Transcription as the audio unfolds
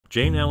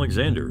Jane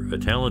Alexander, a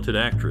talented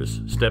actress,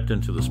 stepped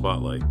into the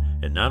spotlight,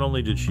 and not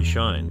only did she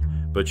shine,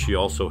 but she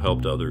also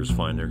helped others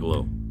find their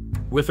glow.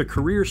 With a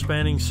career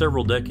spanning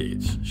several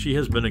decades, she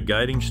has been a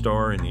guiding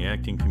star in the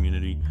acting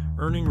community,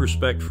 earning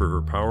respect for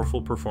her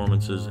powerful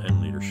performances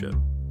and leadership.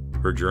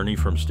 Her journey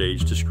from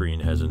stage to screen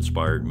has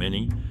inspired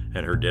many,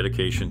 and her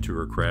dedication to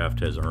her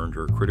craft has earned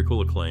her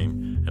critical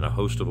acclaim and a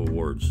host of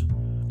awards.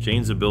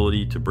 Jane's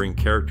ability to bring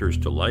characters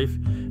to life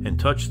and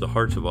touch the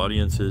hearts of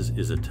audiences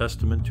is a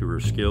testament to her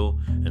skill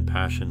and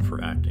passion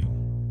for acting.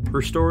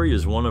 Her story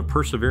is one of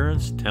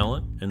perseverance,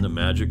 talent, and the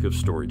magic of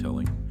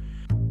storytelling.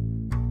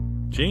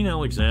 Jane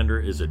Alexander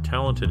is a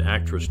talented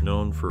actress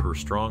known for her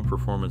strong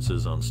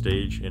performances on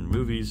stage, in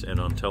movies, and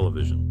on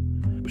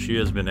television. She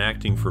has been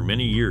acting for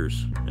many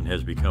years and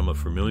has become a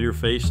familiar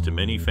face to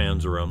many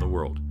fans around the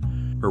world.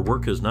 Her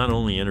work has not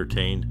only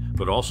entertained,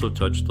 but also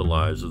touched the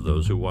lives of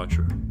those who watch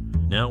her.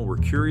 Now, we're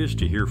curious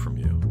to hear from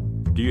you.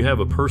 Do you have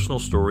a personal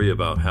story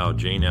about how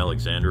Jane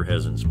Alexander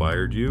has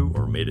inspired you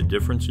or made a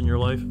difference in your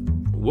life?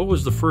 What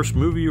was the first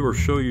movie or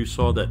show you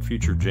saw that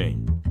featured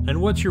Jane?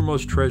 And what's your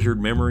most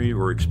treasured memory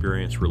or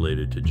experience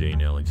related to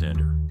Jane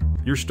Alexander?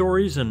 Your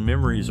stories and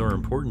memories are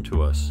important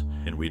to us,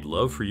 and we'd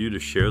love for you to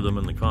share them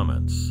in the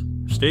comments.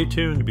 Stay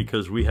tuned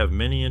because we have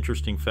many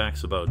interesting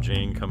facts about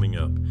Jane coming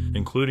up,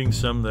 including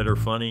some that are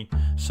funny,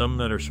 some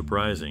that are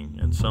surprising,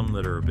 and some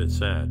that are a bit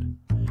sad.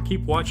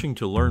 Keep watching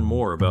to learn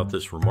more about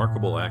this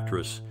remarkable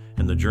actress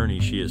and the journey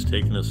she has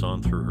taken us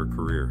on through her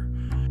career.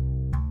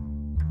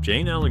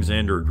 Jane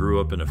Alexander grew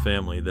up in a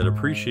family that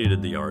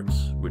appreciated the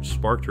arts, which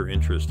sparked her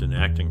interest in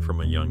acting from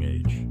a young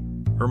age.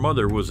 Her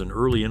mother was an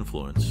early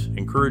influence,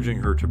 encouraging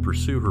her to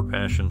pursue her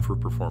passion for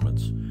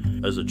performance.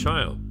 As a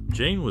child,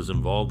 Jane was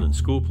involved in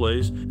school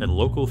plays and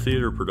local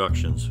theater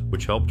productions,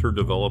 which helped her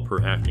develop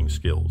her acting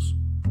skills.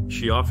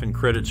 She often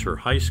credits her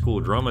high school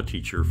drama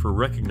teacher for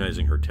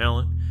recognizing her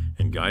talent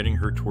and guiding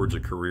her towards a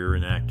career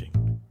in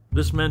acting.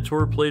 This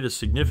mentor played a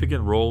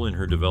significant role in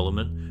her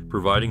development,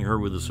 providing her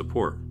with the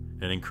support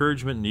and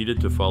encouragement needed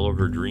to follow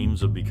her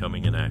dreams of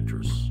becoming an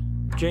actress.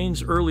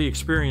 Jane's early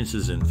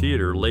experiences in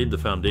theater laid the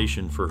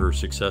foundation for her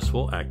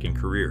successful acting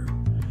career.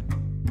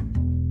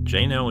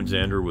 Jane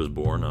Alexander was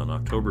born on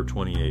October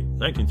 28,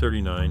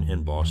 1939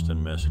 in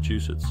Boston,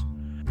 Massachusetts.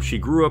 She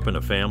grew up in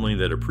a family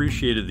that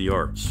appreciated the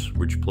arts,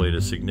 which played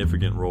a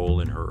significant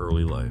role in her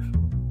early life.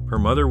 Her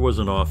mother was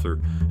an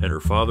author, and her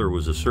father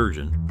was a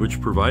surgeon,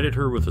 which provided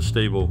her with a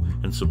stable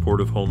and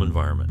supportive home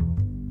environment.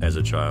 As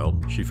a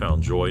child, she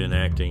found joy in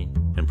acting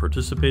and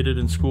participated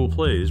in school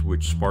plays,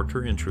 which sparked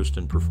her interest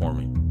in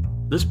performing.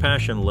 This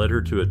passion led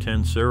her to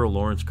attend Sarah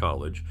Lawrence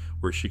College,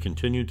 where she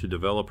continued to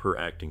develop her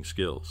acting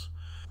skills.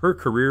 Her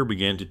career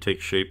began to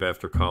take shape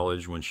after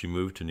college when she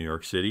moved to New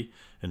York City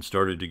and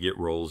started to get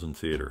roles in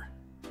theater.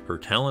 Her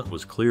talent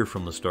was clear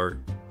from the start,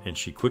 and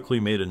she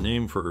quickly made a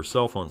name for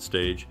herself on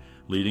stage,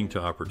 leading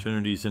to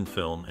opportunities in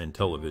film and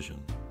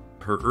television.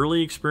 Her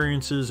early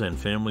experiences and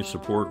family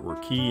support were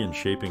key in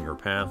shaping her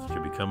path to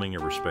becoming a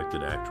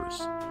respected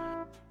actress.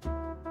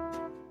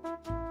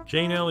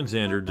 Jane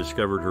Alexander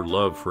discovered her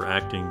love for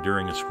acting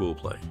during a school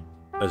play.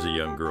 As a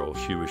young girl,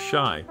 she was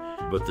shy,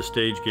 but the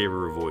stage gave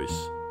her a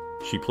voice.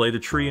 She played a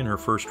tree in her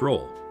first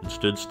role and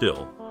stood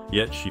still,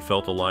 yet she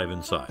felt alive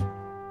inside.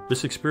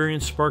 This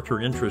experience sparked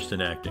her interest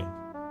in acting.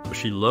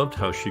 She loved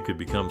how she could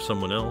become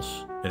someone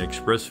else and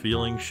express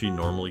feelings she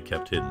normally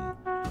kept hidden.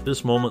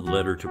 This moment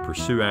led her to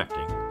pursue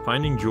acting,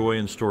 finding joy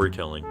in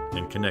storytelling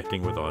and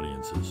connecting with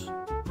audiences.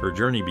 Her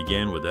journey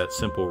began with that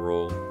simple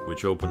role,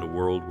 which opened a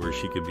world where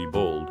she could be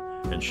bold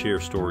and share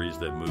stories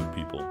that move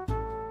people.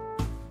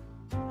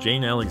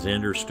 Jane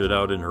Alexander stood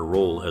out in her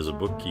role as a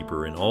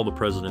bookkeeper in All the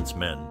President's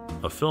Men,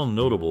 a film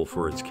notable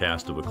for its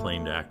cast of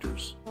acclaimed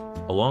actors.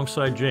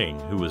 Alongside Jane,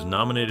 who was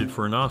nominated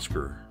for an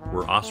Oscar,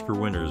 were Oscar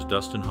winners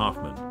Dustin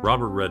Hoffman,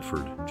 Robert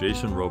Redford,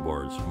 Jason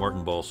Robards,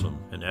 Martin Balsam,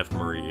 and F.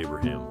 Murray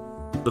Abraham.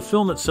 The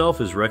film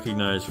itself is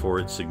recognized for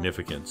its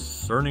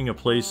significance, earning a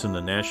place in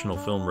the National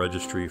Film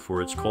Registry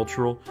for its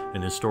cultural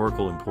and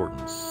historical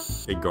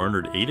importance. It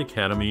garnered 8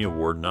 Academy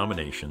Award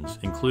nominations,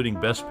 including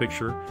Best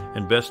Picture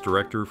and Best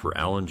Director for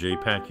Alan J.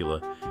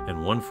 Pakula,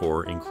 and won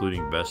 4,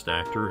 including Best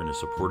Actor in a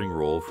Supporting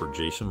Role for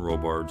Jason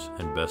Robards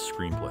and Best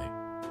Screenplay.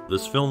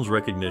 This film's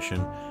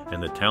recognition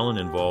and the talent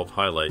involved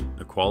highlight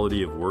the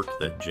quality of work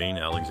that Jane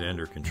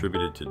Alexander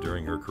contributed to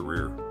during her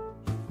career.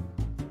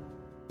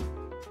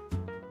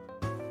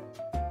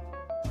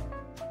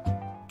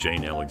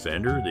 Jane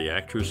Alexander, the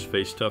actress,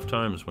 faced tough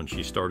times when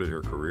she started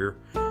her career.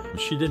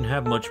 She didn't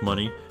have much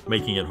money,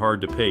 making it hard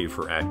to pay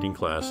for acting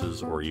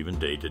classes or even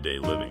day-to-day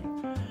living.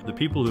 The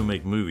people who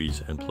make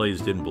movies and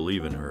plays didn't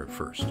believe in her at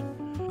first.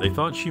 They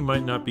thought she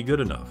might not be good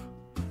enough.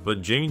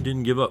 But Jane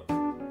didn't give up.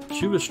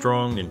 She was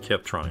strong and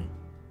kept trying.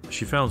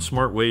 She found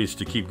smart ways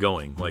to keep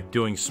going, like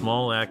doing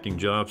small acting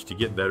jobs to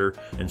get better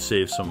and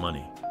save some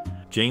money.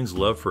 Jane's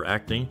love for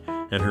acting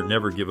and her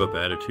never-give-up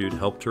attitude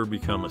helped her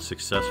become a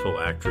successful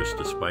actress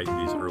despite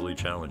these early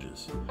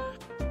challenges.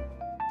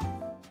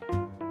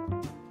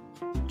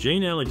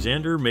 Jane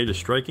Alexander made a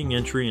striking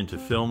entry into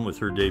film with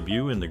her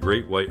debut in The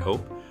Great White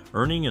Hope,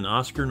 earning an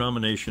Oscar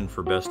nomination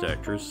for Best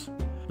Actress.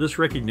 This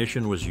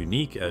recognition was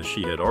unique as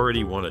she had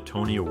already won a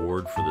Tony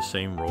Award for the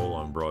same role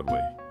on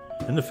Broadway.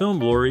 In the film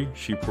Glory,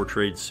 she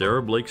portrayed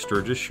Sarah Blake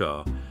Sturgis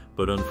Shaw,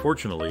 but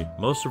unfortunately,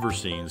 most of her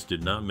scenes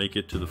did not make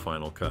it to the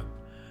final cut.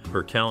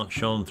 Her talent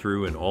shone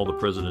through in All the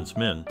President's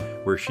Men,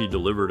 where she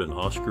delivered an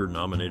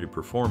Oscar-nominated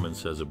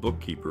performance as a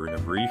bookkeeper in a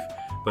brief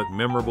but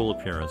memorable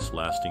appearance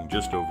lasting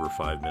just over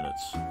 5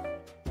 minutes.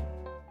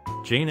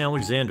 Jane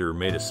Alexander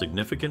made a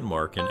significant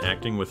mark in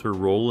acting with her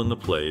role in the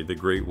play The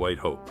Great White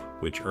Hope,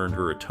 which earned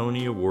her a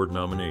Tony Award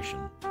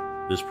nomination.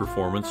 This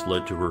performance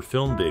led to her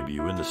film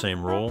debut in the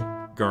same role,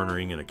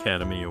 garnering an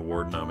Academy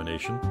Award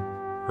nomination.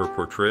 Her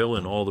portrayal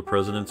in All the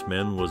President's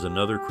Men was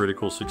another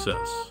critical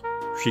success.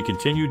 She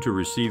continued to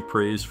receive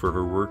praise for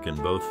her work in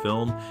both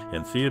film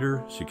and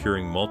theater,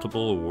 securing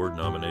multiple award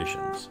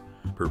nominations.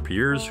 Her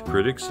peers,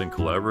 critics, and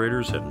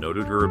collaborators have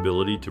noted her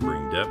ability to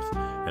bring depth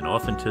and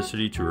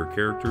authenticity to her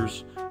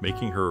characters,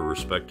 making her a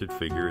respected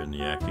figure in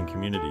the acting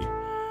community.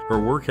 Her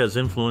work has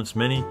influenced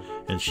many,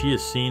 and she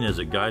is seen as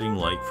a guiding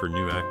light for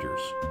new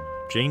actors.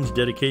 Jane's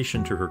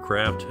dedication to her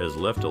craft has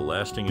left a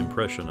lasting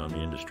impression on the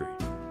industry.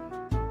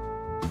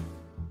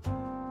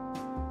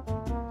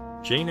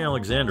 Jane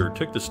Alexander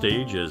took the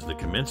stage as the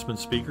commencement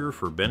speaker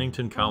for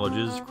Bennington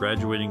College's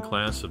graduating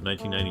class of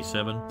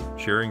 1997,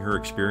 sharing her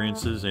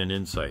experiences and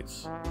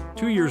insights.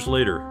 2 years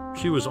later,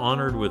 she was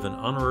honored with an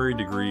honorary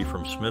degree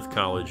from Smith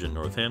College in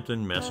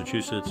Northampton,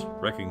 Massachusetts,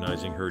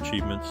 recognizing her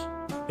achievements.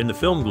 In the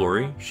film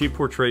Glory, she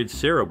portrayed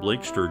Sarah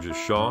Blake Sturgis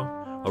Shaw,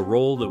 a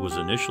role that was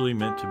initially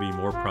meant to be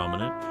more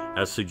prominent,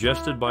 as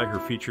suggested by her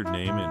featured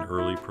name in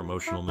early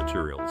promotional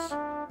materials.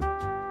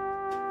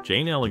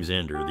 Jane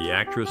Alexander, the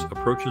actress,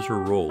 approaches her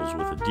roles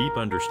with a deep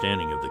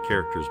understanding of the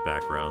character's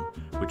background,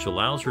 which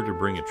allows her to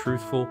bring a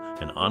truthful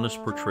and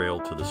honest portrayal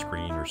to the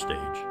screen or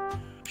stage.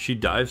 She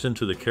dives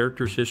into the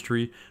character's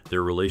history,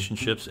 their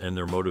relationships, and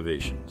their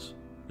motivations.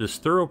 This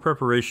thorough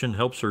preparation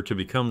helps her to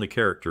become the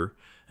character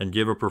and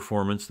give a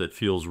performance that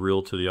feels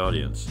real to the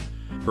audience.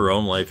 Her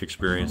own life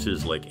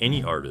experiences, like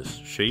any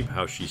artist, shape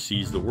how she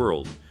sees the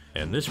world,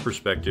 and this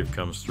perspective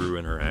comes through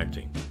in her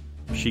acting.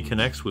 She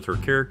connects with her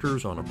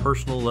characters on a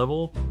personal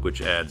level,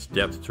 which adds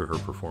depth to her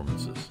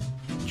performances.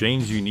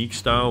 Jane's unique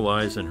style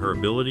lies in her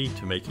ability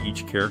to make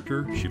each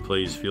character she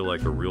plays feel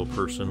like a real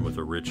person with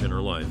a rich inner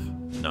life,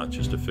 not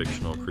just a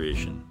fictional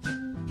creation.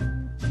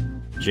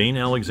 Jane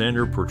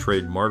Alexander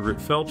portrayed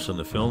Margaret Phelps in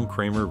the film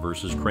Kramer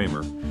vs.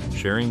 Kramer,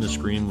 sharing the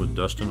screen with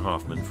Dustin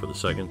Hoffman for the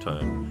second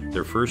time,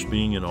 their first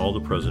being in All the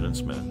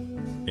President's Men.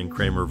 In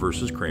Kramer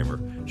vs. Kramer,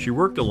 she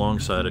worked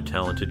alongside a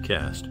talented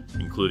cast,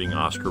 including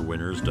Oscar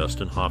winners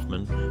Dustin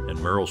Hoffman and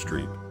Meryl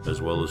Streep,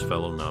 as well as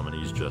fellow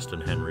nominees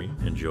Justin Henry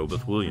and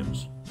JoBeth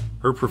Williams.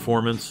 Her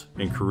performance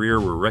and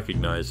career were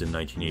recognized in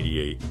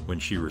 1988 when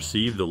she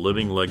received the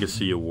Living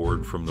Legacy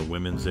Award from the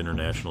Women's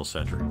International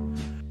Center.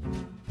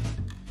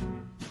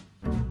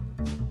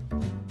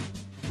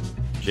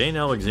 Jane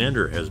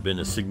Alexander has been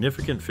a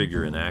significant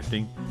figure in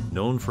acting,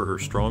 known for her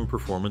strong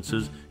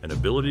performances and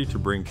ability to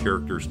bring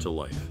characters to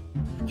life.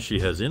 She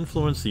has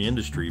influenced the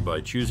industry by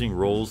choosing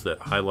roles that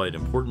highlight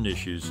important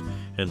issues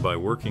and by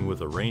working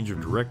with a range of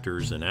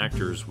directors and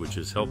actors, which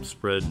has helped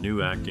spread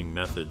new acting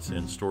methods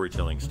and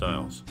storytelling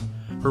styles.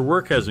 Her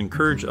work has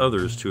encouraged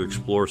others to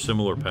explore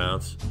similar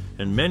paths,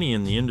 and many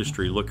in the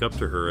industry look up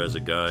to her as a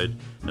guide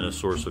and a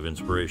source of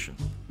inspiration.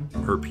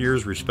 Her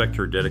peers respect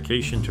her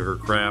dedication to her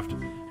craft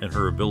and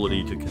her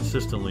ability to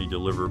consistently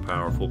deliver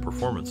powerful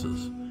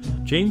performances.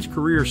 Jane's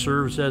career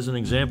serves as an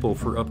example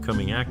for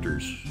upcoming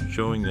actors,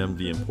 showing them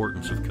the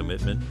importance of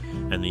commitment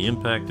and the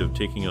impact of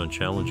taking on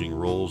challenging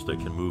roles that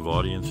can move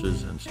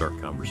audiences and start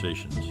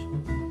conversations.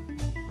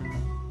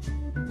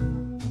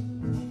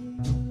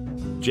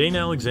 Jane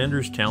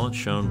Alexander's talent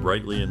shone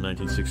brightly in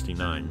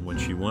 1969 when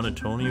she won a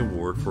Tony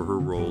Award for her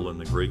role in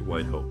The Great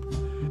White Hope.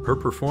 Her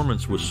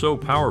performance was so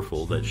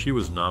powerful that she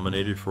was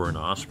nominated for an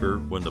Oscar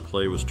when the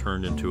play was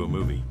turned into a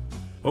movie.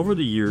 Over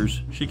the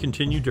years, she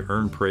continued to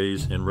earn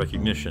praise and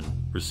recognition,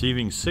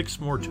 receiving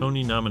 6 more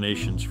Tony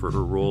nominations for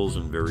her roles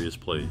in various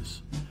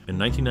plays. In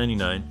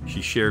 1999,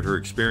 she shared her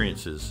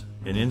experiences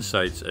and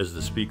insights as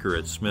the speaker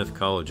at Smith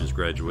College's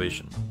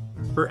graduation.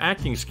 Her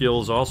acting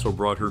skills also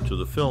brought her to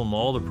the film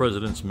All the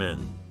President's Men,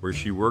 where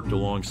she worked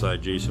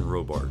alongside Jason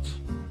Robards.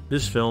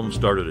 This film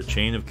started a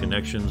chain of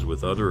connections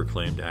with other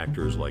acclaimed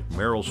actors like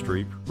Meryl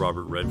Streep,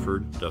 Robert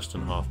Redford,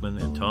 Dustin Hoffman,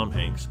 and Tom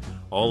Hanks,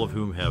 all of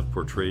whom have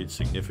portrayed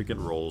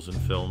significant roles in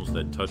films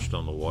that touched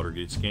on the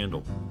Watergate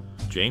scandal.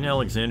 Jane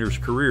Alexander's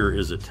career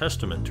is a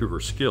testament to her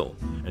skill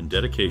and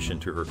dedication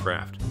to her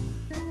craft.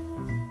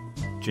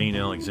 Jane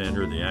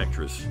Alexander, the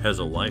actress, has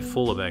a life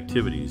full of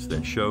activities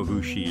that show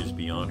who she is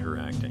beyond her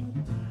acting.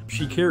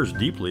 She cares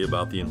deeply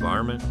about the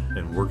environment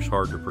and works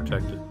hard to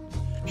protect it.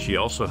 She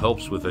also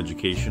helps with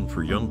education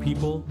for young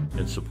people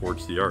and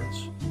supports the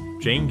arts.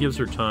 Jane gives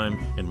her time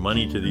and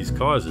money to these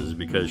causes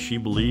because she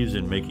believes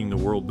in making the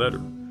world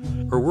better.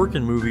 Her work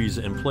in movies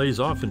and plays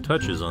often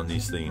touches on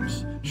these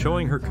themes,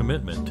 showing her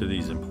commitment to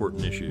these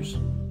important issues.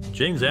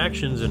 Jane's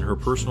actions in her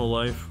personal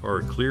life are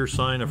a clear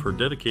sign of her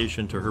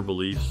dedication to her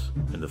beliefs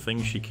and the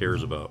things she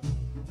cares about.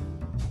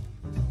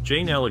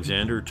 Jane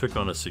Alexander took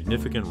on a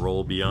significant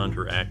role beyond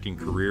her acting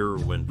career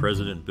when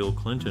President Bill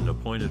Clinton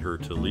appointed her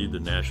to lead the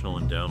National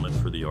Endowment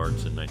for the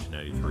Arts in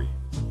 1993.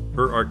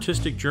 Her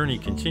artistic journey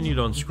continued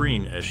on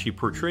screen as she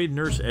portrayed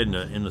Nurse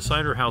Edna in The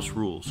Cider House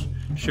Rules,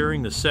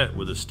 sharing the set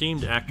with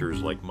esteemed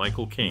actors like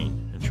Michael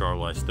Caine and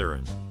Charlize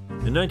Theron.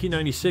 In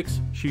 1996,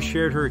 she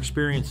shared her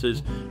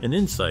experiences and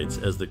insights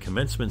as the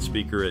commencement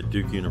speaker at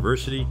Duke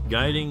University,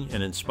 guiding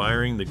and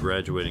inspiring the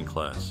graduating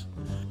class.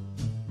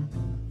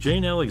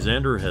 Jane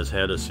Alexander has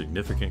had a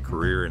significant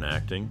career in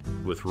acting,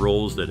 with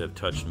roles that have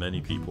touched many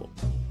people.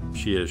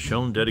 She has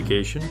shown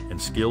dedication and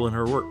skill in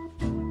her work.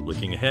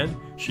 Looking ahead,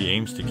 she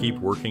aims to keep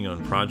working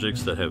on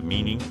projects that have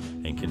meaning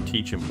and can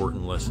teach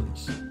important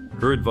lessons.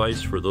 Her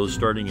advice for those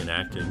starting in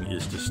acting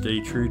is to stay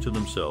true to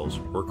themselves,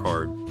 work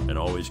hard, and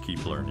always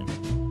keep learning.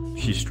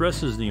 She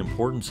stresses the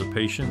importance of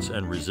patience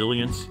and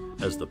resilience,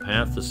 as the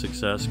path to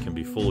success can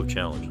be full of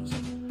challenges.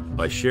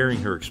 By sharing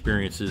her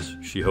experiences,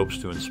 she hopes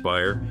to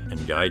inspire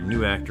and guide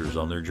new actors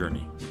on their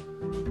journey.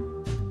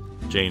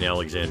 Jane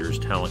Alexander's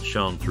talent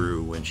shone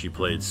through when she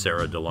played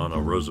Sarah Delano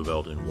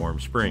Roosevelt in Warm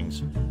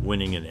Springs,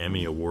 winning an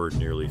Emmy Award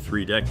nearly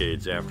 3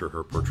 decades after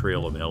her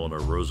portrayal of Eleanor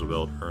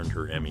Roosevelt earned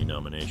her Emmy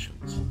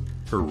nominations.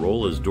 Her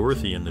role as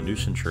Dorothy in The New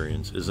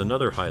Centurions is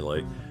another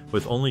highlight,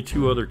 with only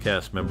 2 other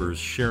cast members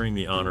sharing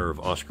the honor of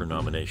Oscar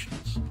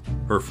nominations.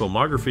 Her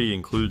filmography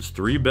includes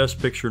 3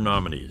 Best Picture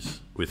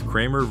nominees, with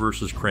Kramer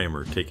vs.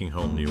 Kramer taking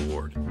home the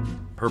award.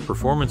 Her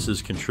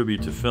performances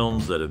contribute to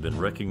films that have been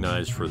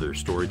recognized for their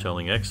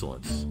storytelling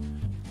excellence.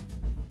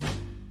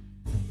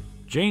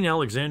 Jane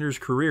Alexander's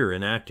career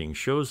in acting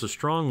shows a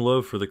strong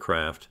love for the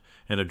craft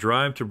and a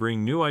drive to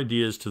bring new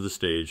ideas to the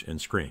stage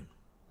and screen.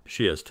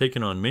 She has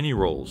taken on many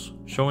roles,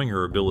 showing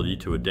her ability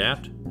to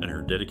adapt and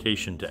her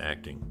dedication to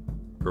acting.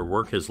 Her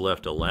work has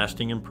left a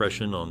lasting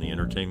impression on the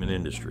entertainment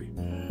industry.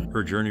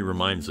 Her journey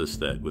reminds us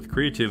that with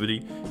creativity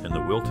and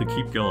the will to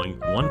keep going,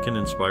 one can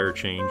inspire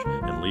change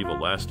and leave a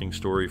lasting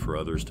story for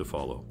others to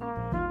follow.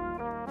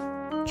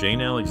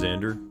 Jane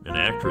Alexander, an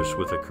actress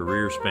with a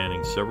career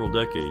spanning several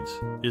decades,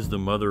 is the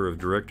mother of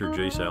director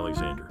Jace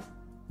Alexander.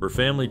 Her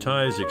family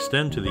ties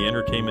extend to the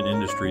entertainment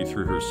industry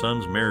through her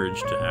son's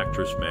marriage to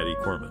actress Maddie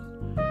Corman.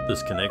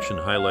 This connection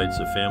highlights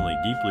a family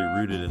deeply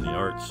rooted in the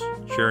arts,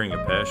 sharing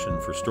a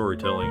passion for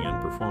storytelling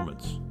and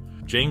performance.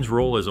 Jane's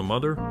role as a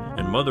mother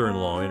and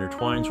mother-in-law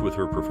intertwines with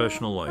her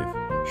professional life,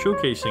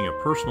 showcasing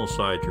a personal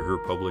side to her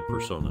public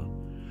persona.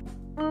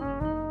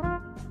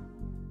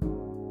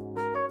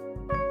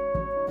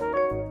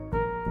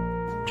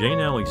 Jane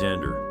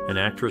Alexander, an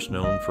actress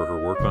known for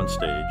her work on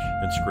stage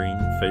and screen,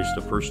 faced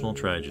a personal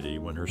tragedy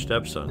when her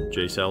stepson,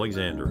 Jace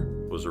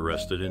Alexander, was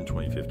arrested in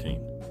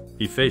 2015.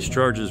 He faced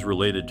charges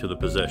related to the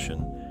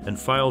possession and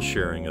file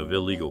sharing of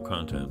illegal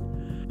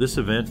content. This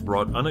event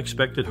brought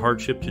unexpected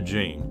hardship to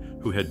Jane,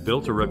 who had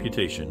built a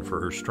reputation for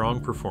her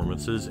strong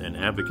performances and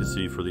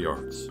advocacy for the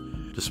arts.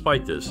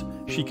 Despite this,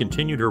 she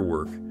continued her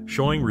work,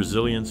 showing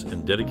resilience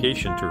and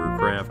dedication to her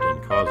craft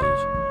and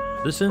causes.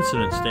 This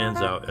incident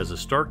stands out as a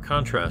stark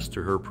contrast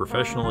to her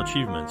professional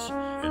achievements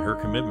and her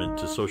commitment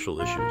to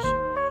social issues.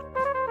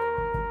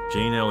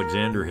 Jane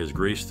Alexander has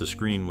graced the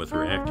screen with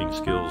her acting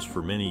skills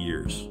for many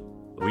years.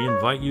 We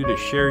invite you to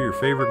share your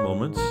favorite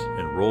moments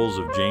and roles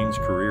of Jane's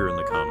career in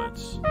the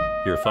comments.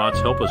 Your thoughts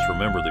help us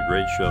remember the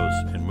great shows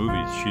and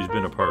movies she's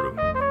been a part of.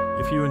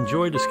 If you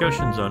enjoy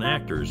discussions on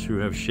actors who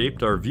have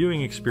shaped our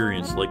viewing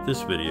experience like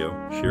this video,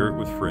 share it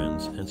with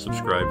friends and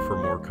subscribe for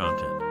more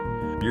content.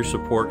 Your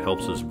support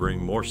helps us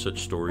bring more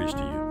such stories to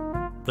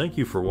you. Thank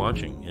you for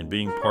watching and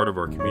being part of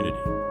our community.